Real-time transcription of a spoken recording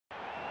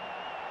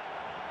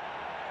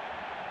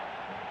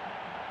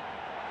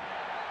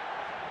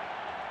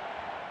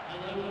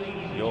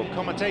Your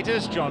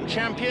commentators, John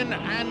Champion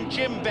and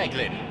Jim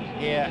Beglin,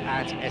 here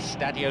at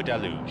Estadio da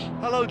Luz.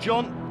 Hello,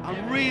 John.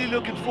 I'm really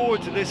looking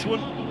forward to this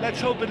one. Let's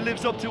hope it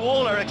lives up to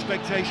all our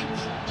expectations.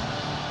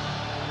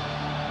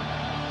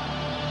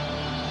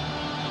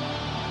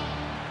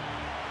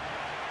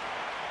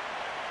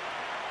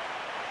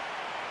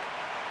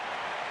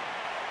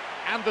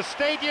 And the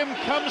stadium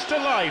comes to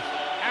life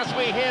as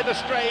we hear the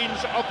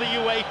strains of the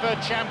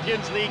UEFA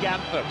Champions League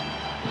anthem.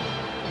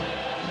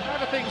 How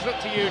do things look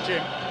to you,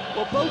 Jim?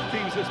 Well, both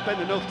teams have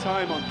spent enough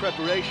time on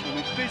preparation. I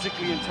mean,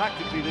 physically and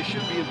tactically, they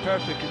should be in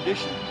perfect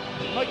condition.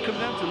 It might come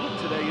down to luck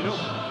today, you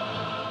know.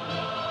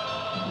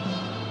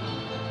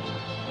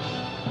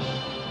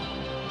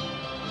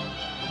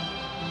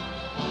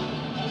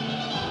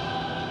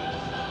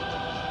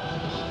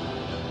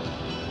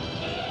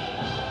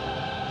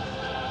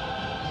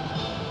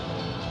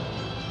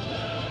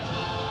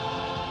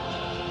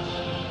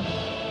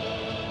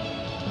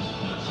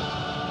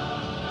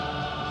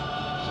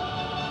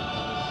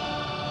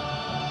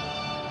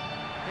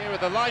 Here are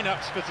the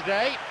lineups for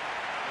today.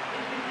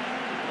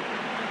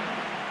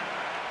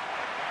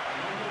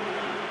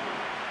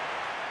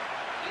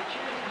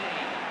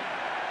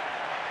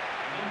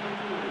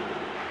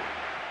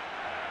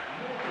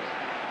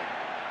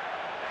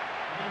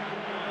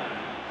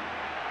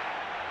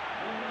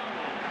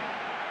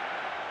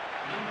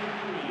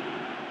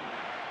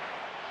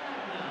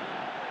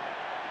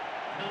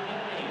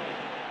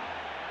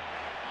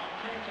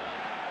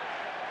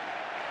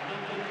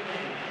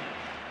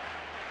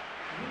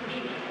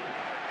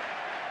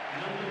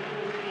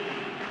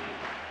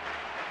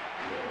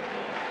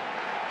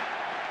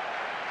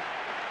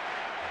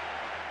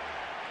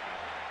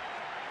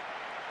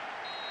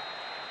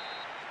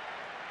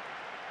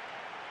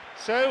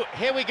 So,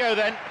 here we go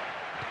then.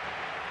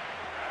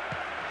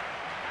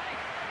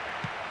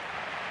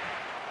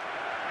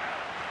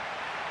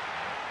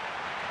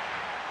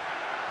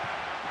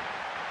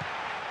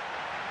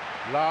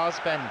 Lars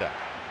Bender.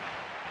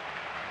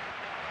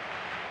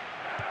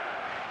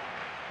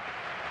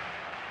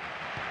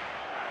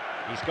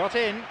 He's got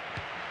in.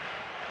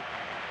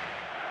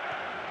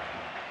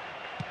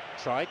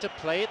 Tried to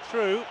play it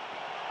through.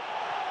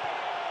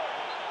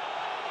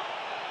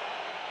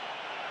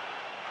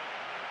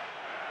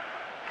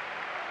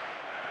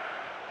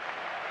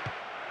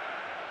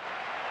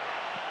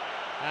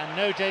 And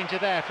no danger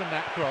there from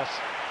that cross.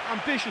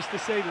 Ambitious to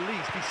say the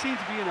least. He seemed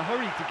to be in a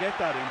hurry to get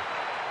that in.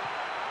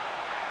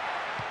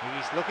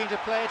 He's looking to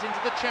play it into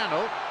the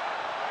channel.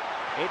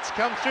 It's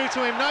come through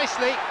to him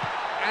nicely,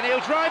 and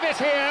he'll drive it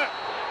here.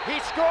 He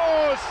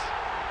scores!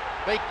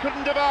 They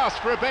couldn't have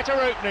asked for a better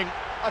opening.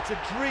 That's a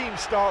dream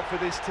start for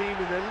this team,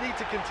 and they'll need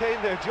to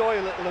contain their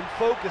joy a little and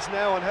focus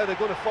now on how they're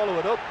going to follow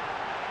it up.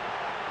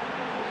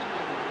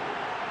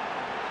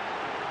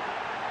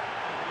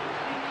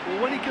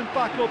 Well, when he can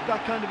back up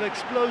that kind of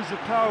explosive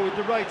power with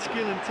the right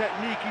skill and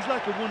technique, he's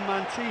like a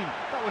one-man team.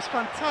 That was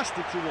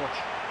fantastic to watch.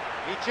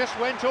 He just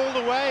went all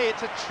the way.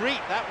 It's a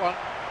treat, that one.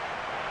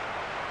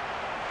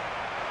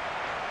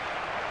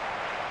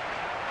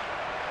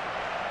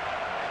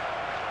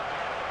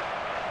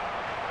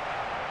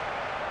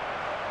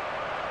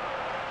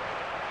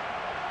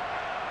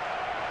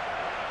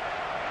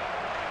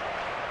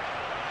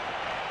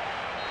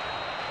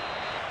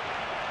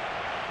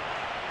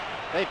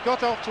 They've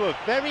got off to a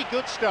very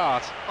good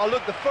start. Oh,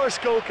 look, the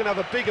first goal can have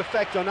a big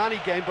effect on any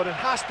game, but it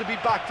has to be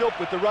backed up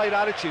with the right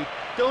attitude.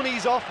 Don't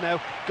ease off now.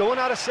 Go and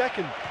add a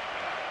second.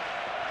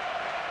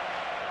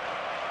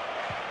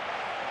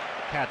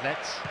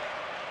 Cadlets.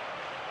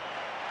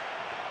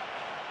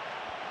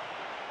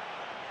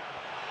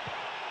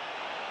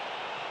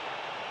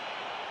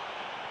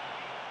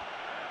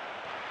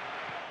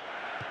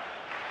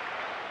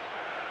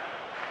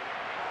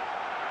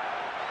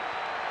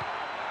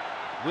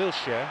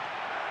 Wilshere.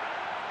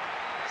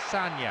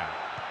 Sanya.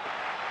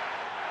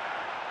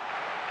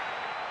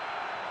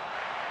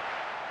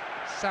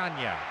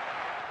 Sanya.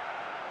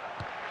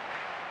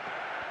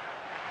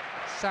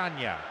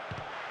 Sanya.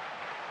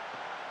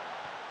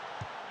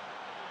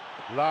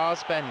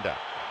 Lars Bender.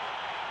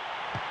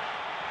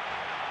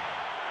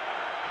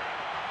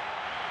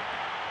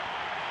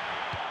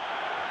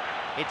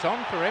 It's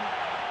on for him.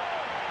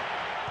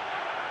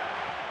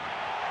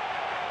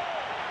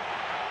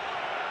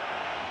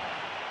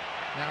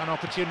 Now an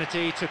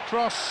opportunity to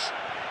cross.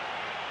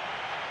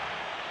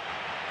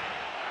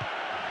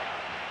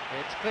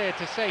 It's cleared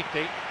to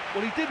safety.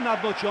 Well, he didn't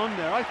have much on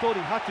there. I thought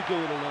he had to go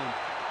it alone.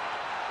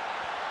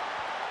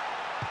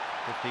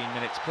 15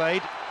 minutes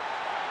played.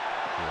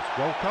 Here's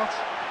Walcott.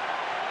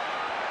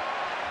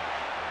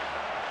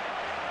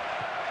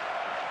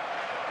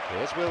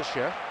 Here's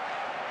Wilshere.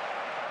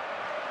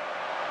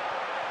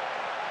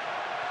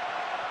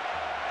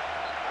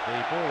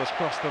 The ball has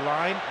crossed the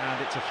line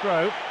and it's a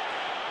throw.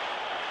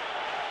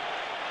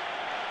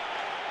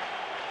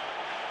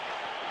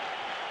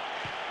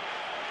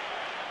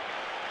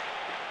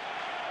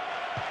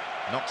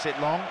 Knocks it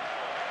long.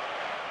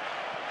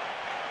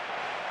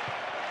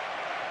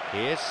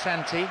 Here's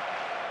Santi.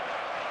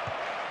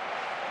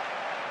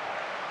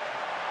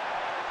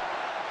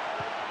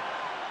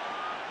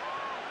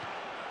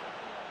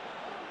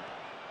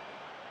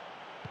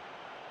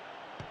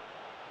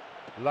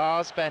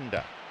 Lars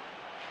Bender.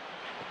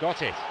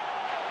 Got it.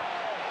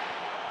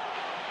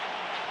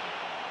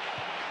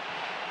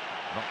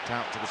 Knocked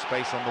out to the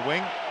space on the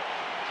wing.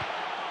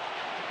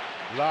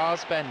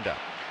 Lars Bender.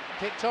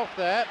 Kicked off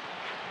there.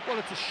 Well,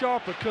 it's a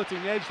sharper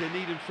cutting edge they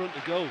need in front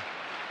to go.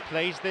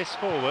 Plays this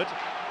forward.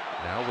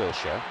 Now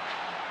Wilshere.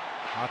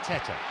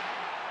 Arteta.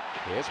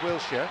 Here's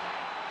Wilshere.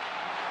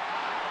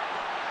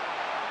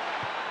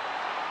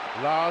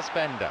 Lars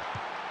Bender.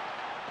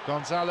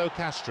 Gonzalo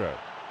Castro.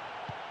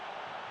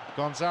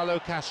 Gonzalo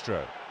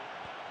Castro.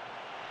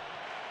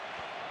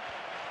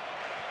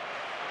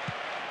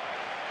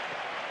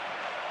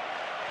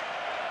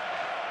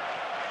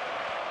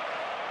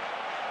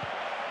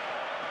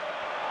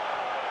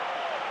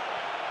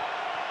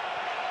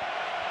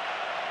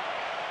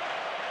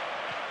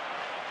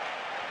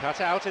 Cut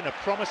out in a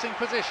promising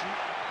position.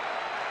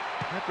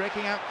 They're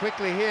breaking out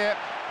quickly here.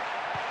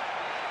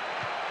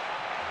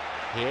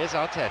 Here's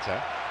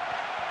Arteta.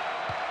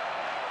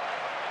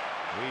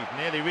 We've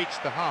nearly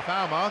reached the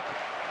half-hour mark.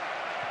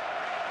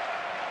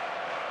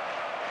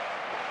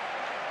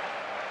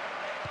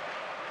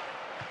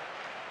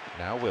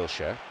 Now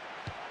Wilshere.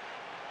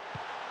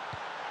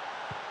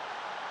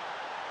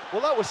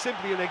 Well, that was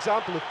simply an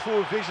example of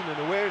poor vision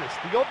and awareness.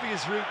 The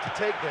obvious route to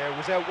take there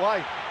was out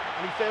wide,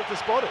 and he failed to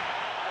spot it.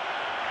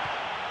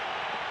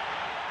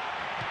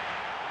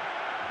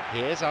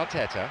 Here's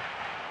Arteta.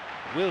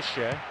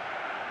 Wilshere.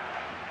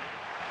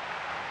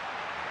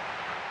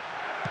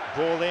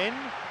 Ball in.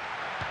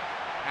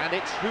 And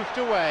it's hoofed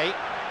away.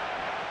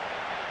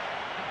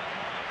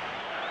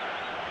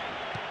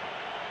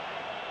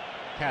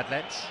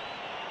 Cadlets.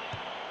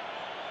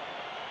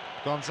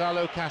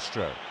 Gonzalo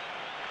Castro.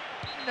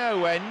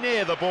 Nowhere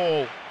near the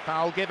ball.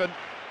 Foul given.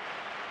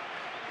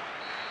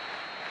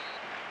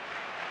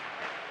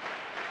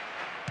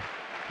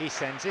 He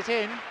sends it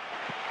in.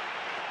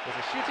 There's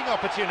a shooting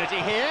opportunity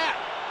here.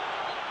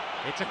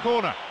 It's a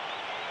corner.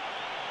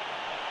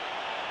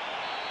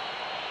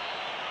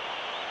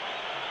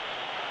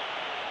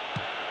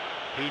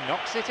 He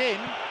knocks it in.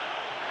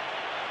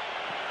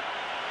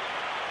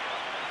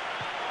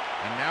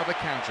 And now the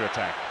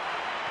counter-attack.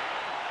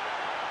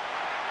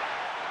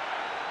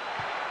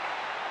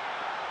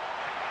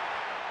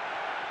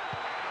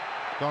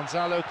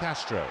 Gonzalo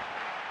Castro.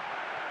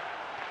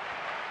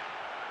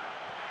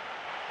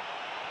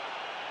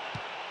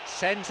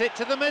 Sends it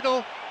to the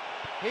middle.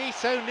 He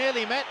so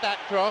nearly met that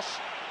cross.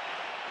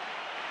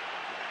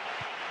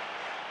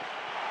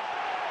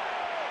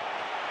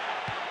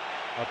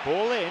 A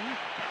ball in,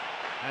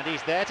 and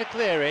he's there to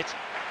clear it.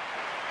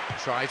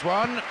 Tries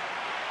one.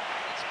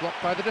 It's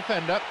blocked by the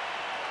defender.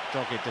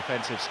 Dogged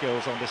defensive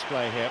skills on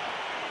display here.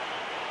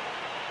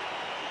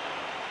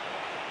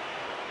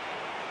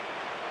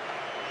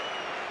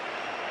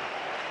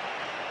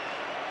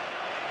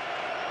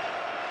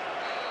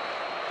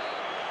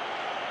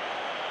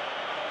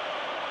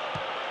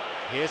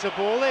 Here's a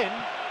ball in.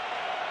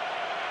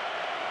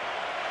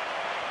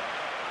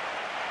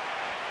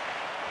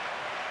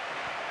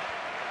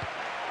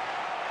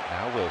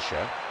 Now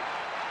Wilshere.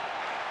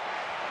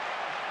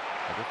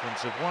 A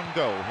difference of one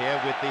goal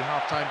here with the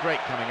half-time break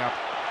coming up.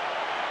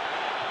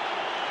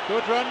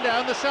 Good run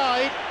down the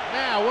side.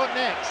 Now what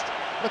next?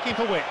 Looking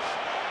for width.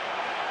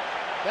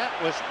 That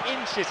was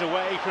inches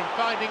away from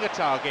finding a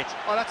target.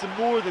 Oh, that's a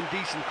more than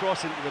decent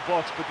cross into the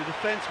box, but the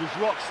defence was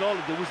rock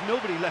solid. There was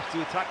nobody left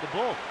to attack the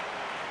ball.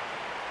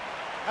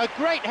 A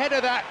great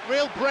header that,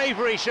 real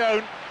bravery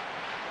shown.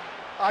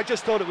 I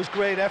just thought it was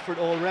great effort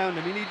all round.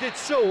 I mean, he did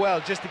so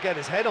well just to get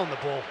his head on the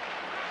ball.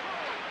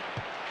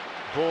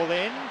 Ball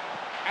in,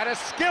 and a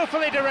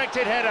skillfully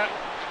directed header.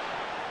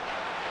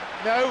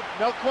 No,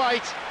 not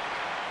quite.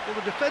 Well,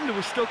 the defender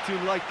was stuck to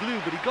him like glue,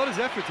 but he got his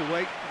effort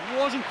away. It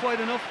wasn't quite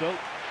enough, though.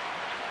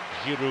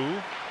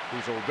 Giroud,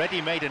 who's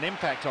already made an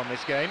impact on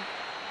this game.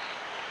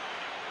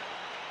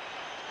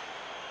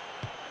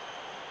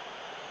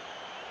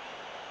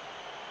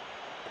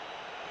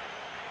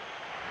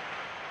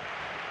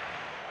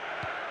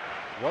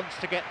 Wants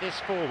to get this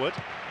forward.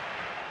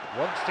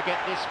 Wants to get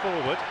this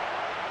forward.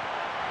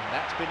 And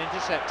that's been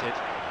intercepted.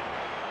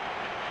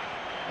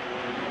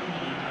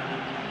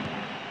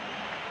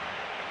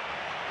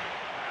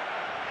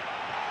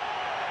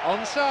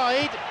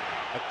 Onside.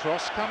 A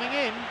cross coming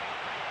in.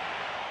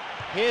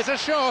 Here's a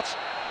shot.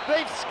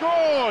 They've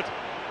scored.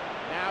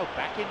 Now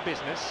back in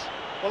business.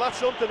 Well, that's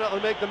something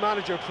that'll make the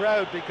manager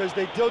proud, because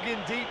they dug in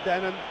deep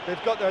then and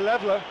they've got their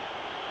leveller.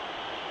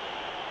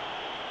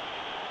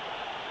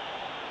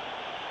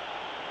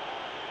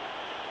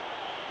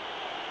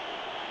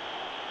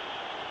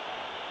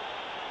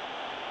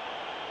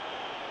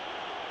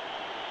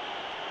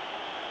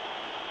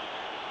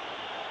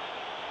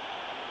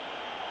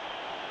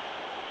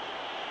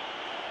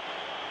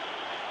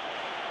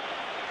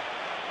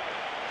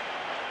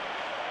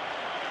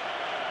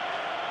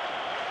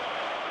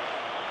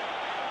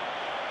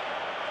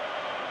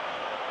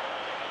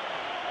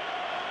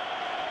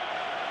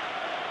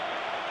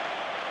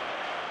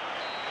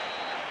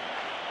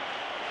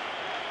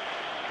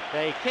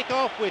 They kick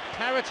off with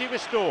parity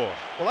restored.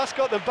 Well, that's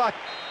got them back.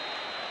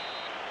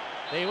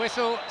 The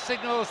whistle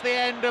signals the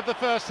end of the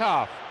first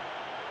half.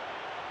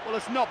 Well,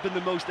 it's not been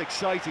the most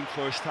exciting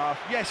first half.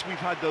 Yes, we've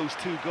had those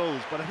 2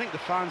 goals, but I think the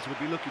fans would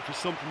be looking for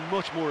something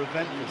much more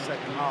eventful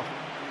second half.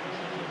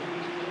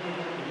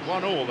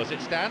 1-1 as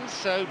it stands,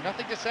 so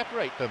nothing to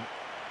separate them.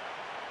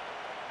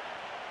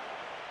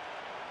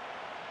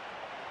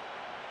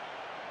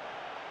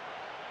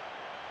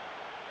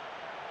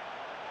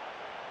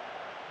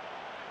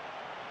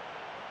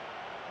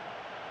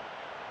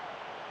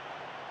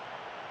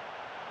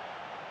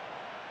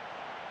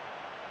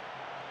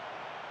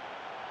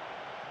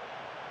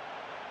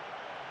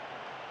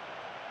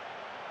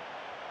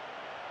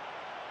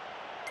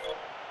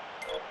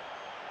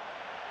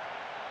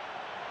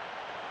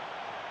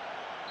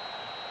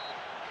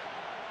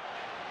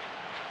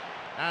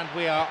 And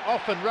we are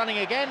off and running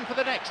again for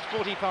the next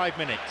 45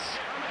 minutes.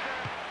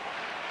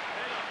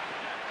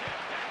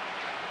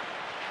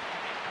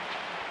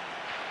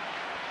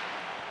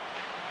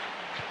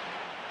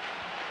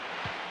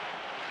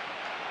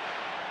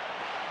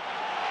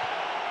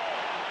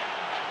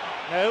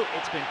 No,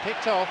 it's been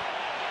picked off.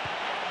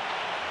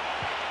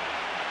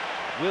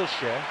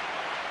 Wilshere.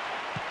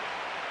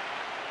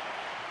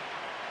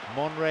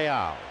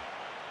 Monreal.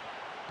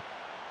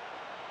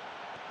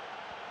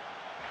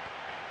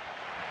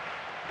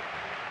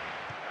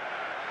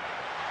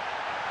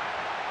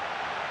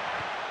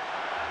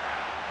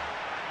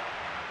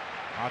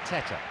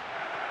 Arteta.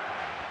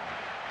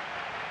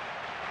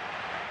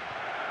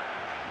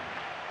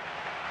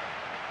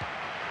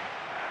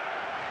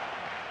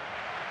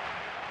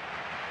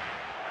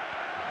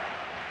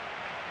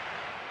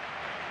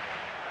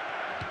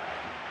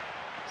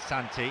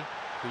 Santi,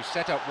 who's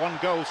set up 1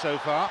 goal so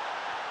far.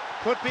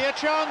 Could be a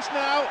chance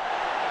now.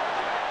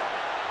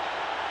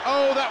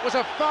 Oh, that was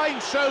a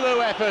fine solo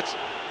effort.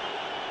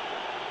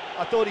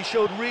 I thought he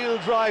showed real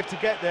drive to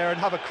get there and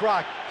have a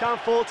crack. Can't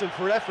fault him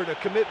for effort or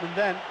commitment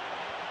then.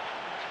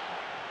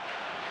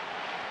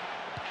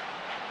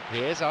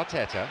 Here's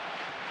Arteta.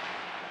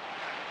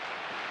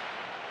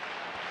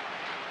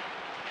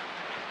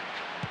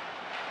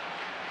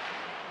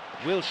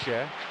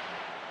 Wilshere.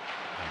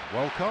 And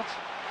Walcott.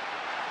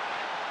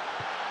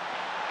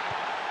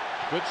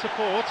 Good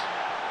support.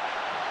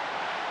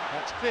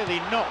 That's clearly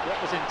not what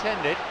was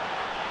intended.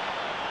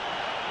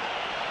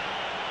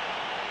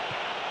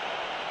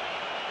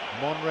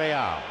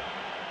 Monreal.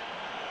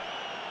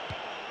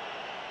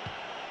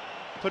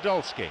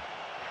 Podolski.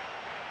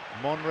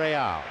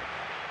 Monreal.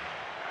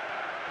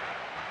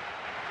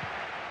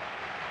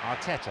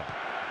 Arteta.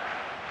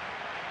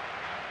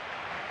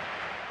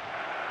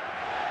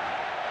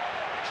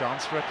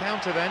 Chance for a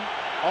counter then.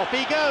 Off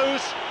he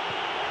goes.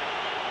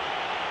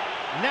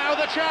 Now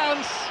the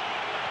chance.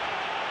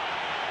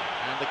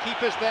 And the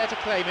keeper's there to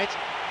claim it.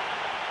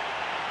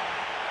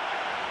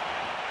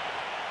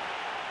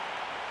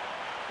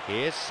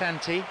 Here's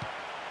Santi.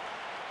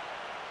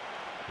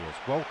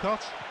 Here's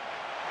Walcott.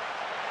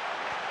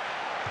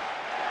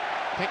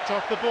 Picked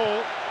off the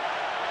ball.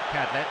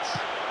 Cadnets.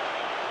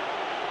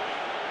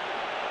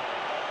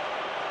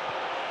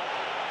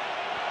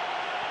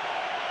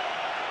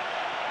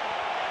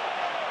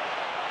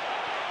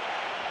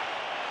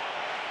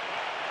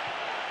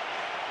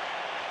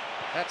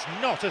 That's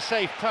not a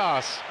safe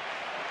pass.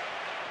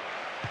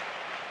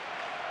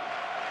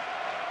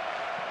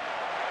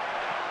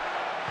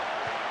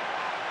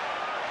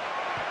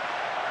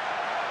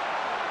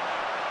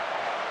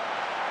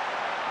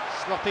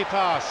 Sloppy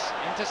pass,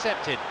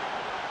 intercepted.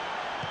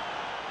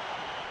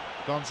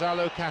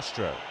 Gonzalo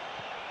Castro.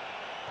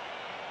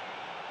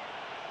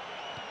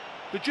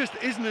 There just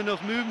isn't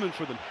enough movement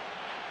for them.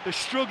 They're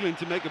struggling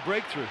to make a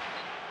breakthrough.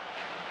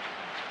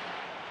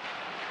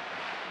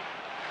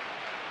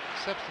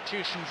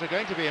 Substitutions are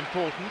going to be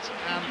important,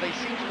 and they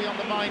seem to be on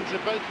the minds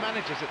of both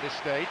managers at this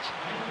stage.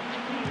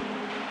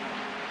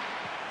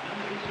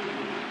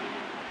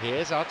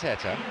 Here's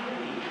Arteta,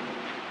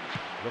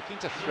 looking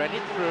to thread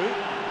it through.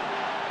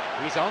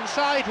 He's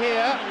onside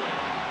here.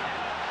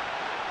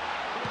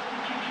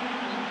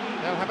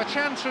 They'll have a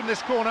chance from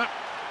this corner.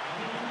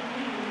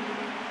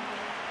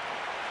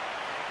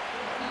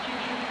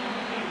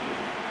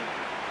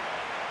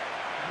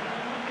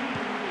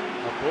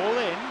 A ball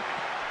in.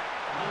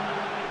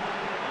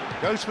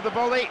 Goes for the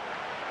volley.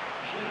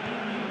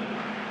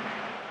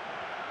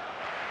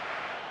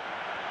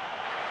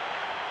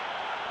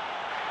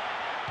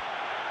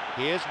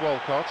 Here's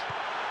Walcott.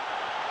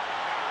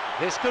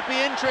 This could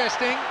be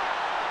interesting.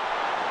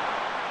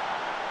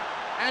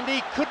 And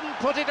he couldn't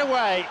put it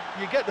away.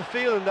 You get the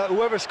feeling that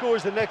whoever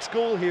scores the next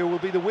goal here will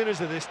be the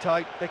winners of this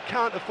tie. They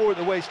can't afford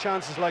to waste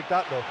chances like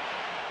that, though.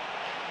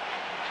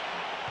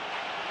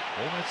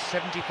 Almost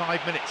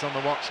 75 minutes on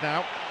the watch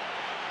now.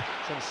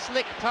 Some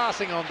slick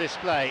passing on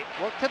display.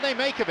 What can they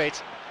make of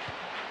it?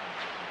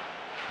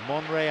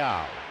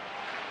 Monreal.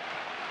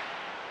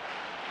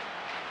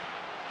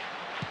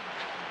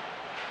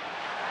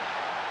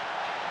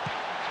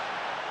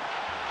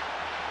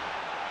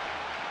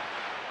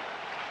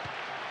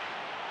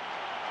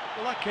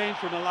 Well, that came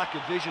from a lack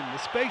of vision. The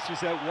space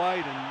was out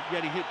wide and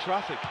yet he hit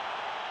traffic.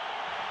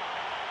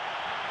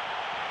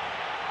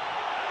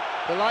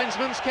 The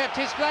linesman's kept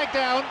his flag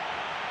down.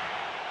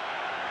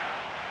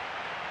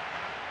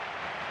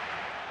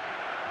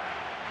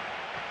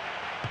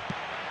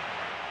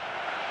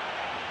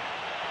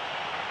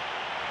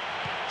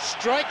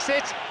 Strikes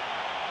it.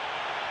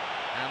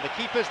 And the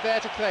keeper's there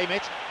to claim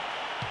it.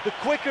 The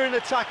quicker an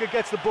attacker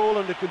gets the ball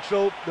under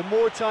control, the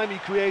more time he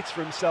creates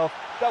for himself.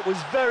 That was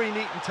very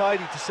neat and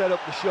tidy to set up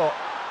the shot.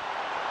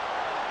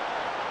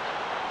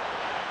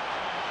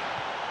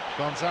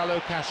 Gonzalo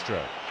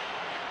Castro.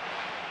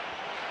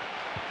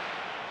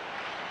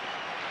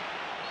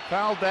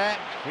 Fouled there,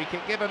 free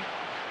kick given.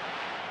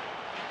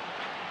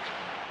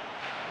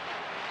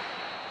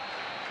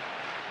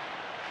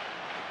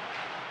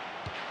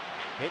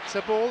 Hits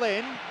a ball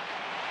in.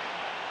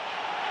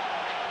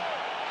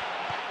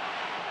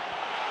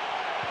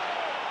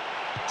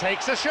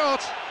 Takes a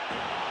shot.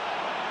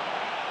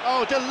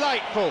 Oh,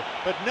 delightful,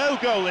 but no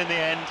goal in the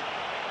end.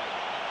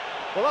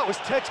 Well, that was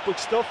textbook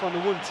stuff on the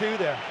 1-2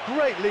 there.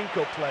 Great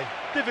link-up play,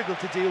 difficult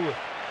to deal with.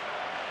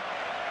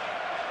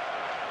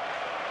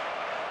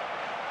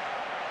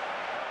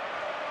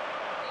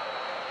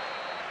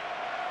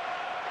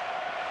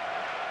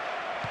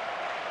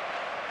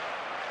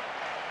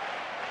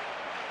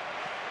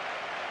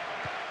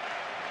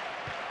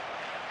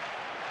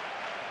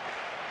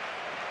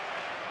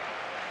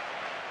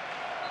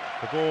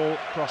 The ball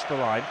crossed the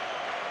line.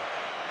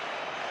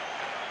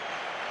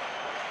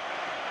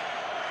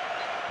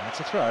 That's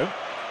a throw.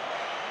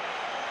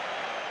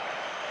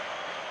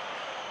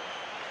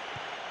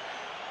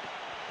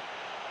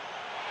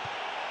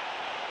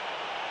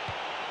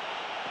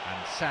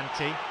 And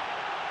Santi.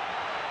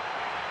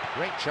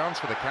 Great chance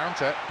for the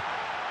counter.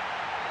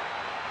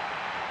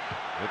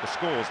 With the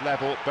scores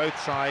level, both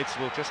sides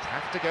will just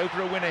have to go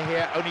for a winner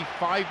here. Only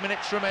 5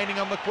 minutes remaining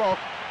on the clock.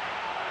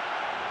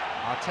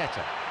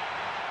 Arteta.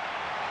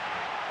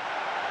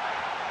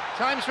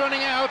 Time's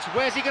running out.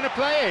 Where's he going to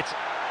play it?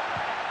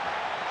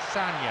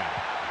 Sanya.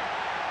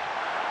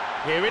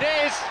 Here it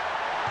is.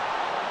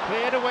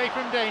 Cleared away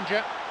from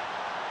danger.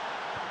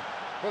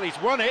 Well, he's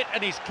won it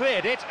and he's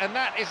cleared it, and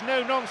that is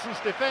no-nonsense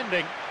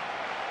defending.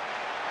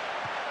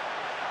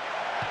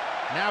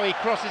 Now he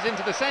crosses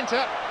into the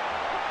centre.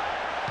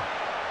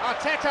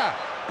 Arteta.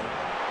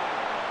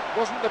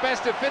 Wasn't the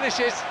best of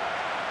finishes.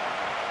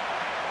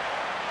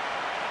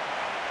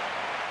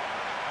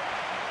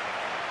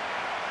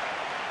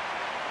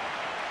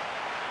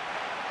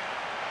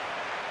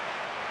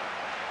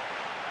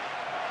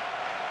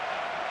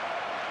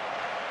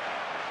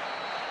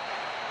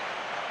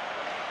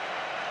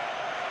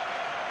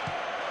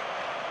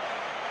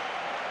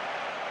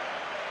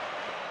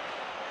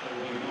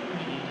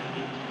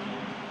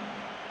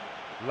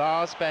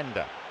 Lars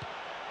Bender.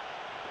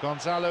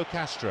 Gonzalo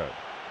Castro.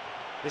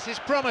 This is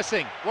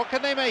promising. What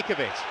can they make of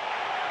it?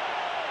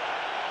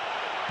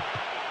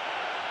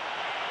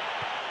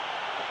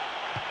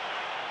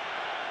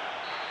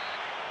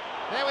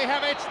 There we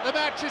have it. The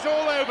match is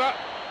all over.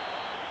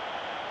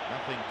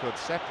 Nothing could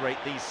separate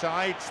these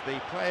sides.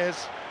 The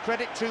players,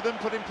 credit to them,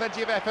 put in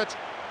plenty of effort.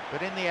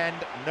 But in the end,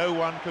 no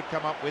one could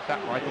come up with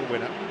that vital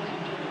winner.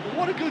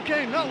 What a good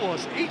game that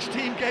was. Each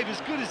team gave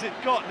as good as it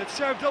got, and it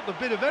served up a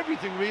bit of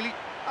everything, really.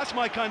 That's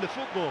my kind of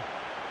football.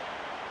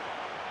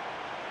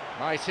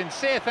 My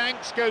sincere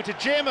thanks go to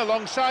Jim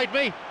alongside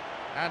me.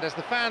 And as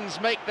the fans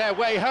make their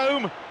way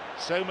home,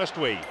 so must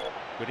we.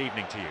 Good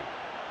evening to you.